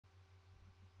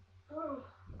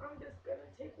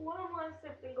Take one last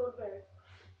sip and go to bed.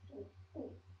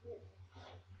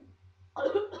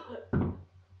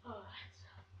 Oh,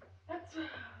 that's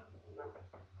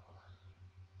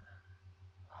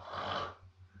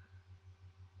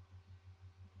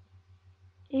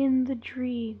In the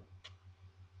dream.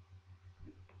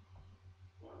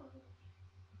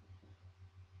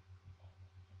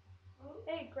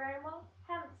 Hey, Grandma.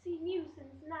 Haven't seen you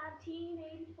since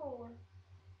 1984.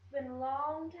 It's been a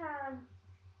long time.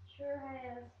 Sure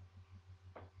has.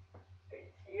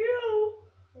 it's you.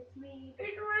 It's me.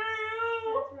 It's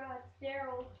real. That's right, it's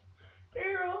Daryl.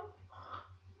 Daryl.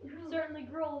 You've certainly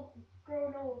grown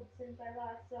old since I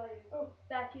last saw you.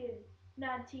 Back in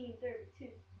 1932.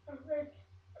 Okay.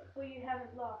 Well, you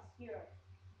haven't lost your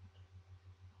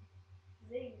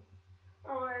zing.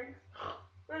 Alright.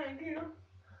 Thank you.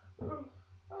 I'm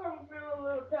feeling a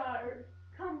little tired.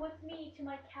 Come with me to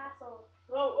my castle.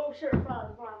 Oh, sure,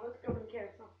 fine. Let's go to the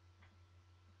castle.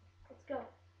 Let's go.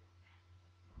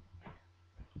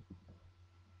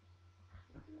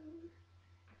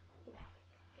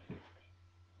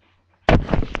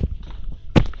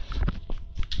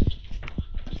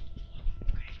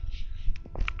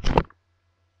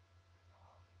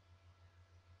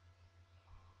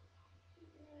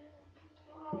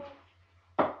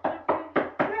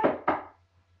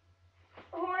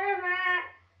 Where am I?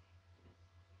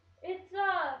 It's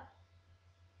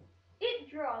it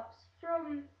drops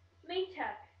from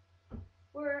Maytech,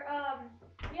 where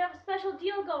we have a special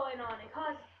deal going on. It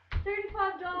costs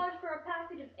 $35 for a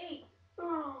packet of 8.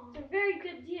 Oh. It's a very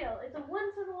good deal. It's a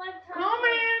once in a lifetime. Come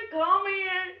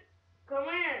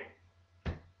in.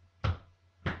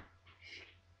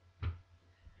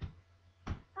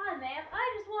 Hi, ma'am.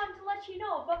 I just wanted to let you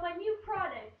know about my new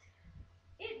product.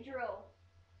 It drill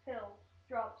pill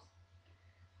drops.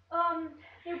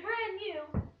 They're brand new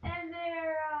and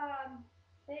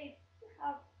they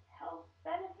have health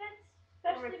benefits,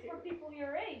 especially for people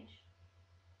your age.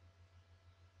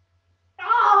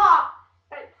 Ah!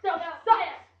 That stuff sucks.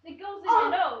 Yeah, it goes in your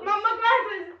nose. My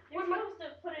glasses. You're supposed to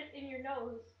put it in your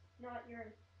nose, not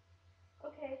your.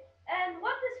 Okay. And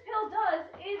what this pill does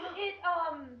is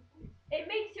it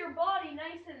makes your body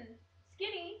nice and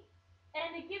skinny,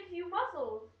 and it gives you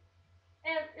muscles,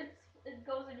 and it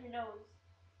goes in your nose.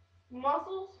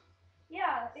 Muscles?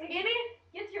 Yeah. Skinny?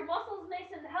 Gets your muscles nice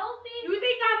and healthy. You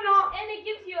think I'm not? And it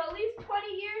gives you at least 20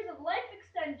 years of life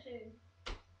extension.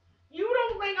 You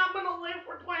don't think I'm gonna live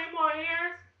for 20 more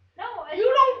years? No. You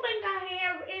don't think I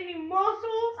have any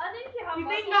muscles? I think you have you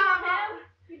muscles.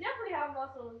 Think you definitely have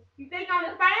muscles. You think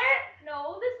I'm fat?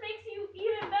 No, this makes you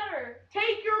even better.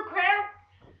 Take your crap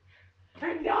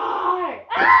and die.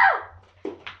 Ah!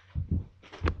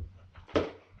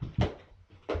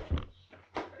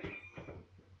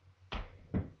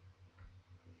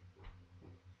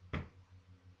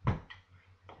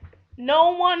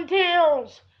 No one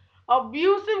tells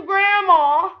abusive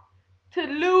grandma to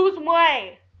lose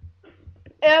weight.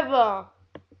 Ever.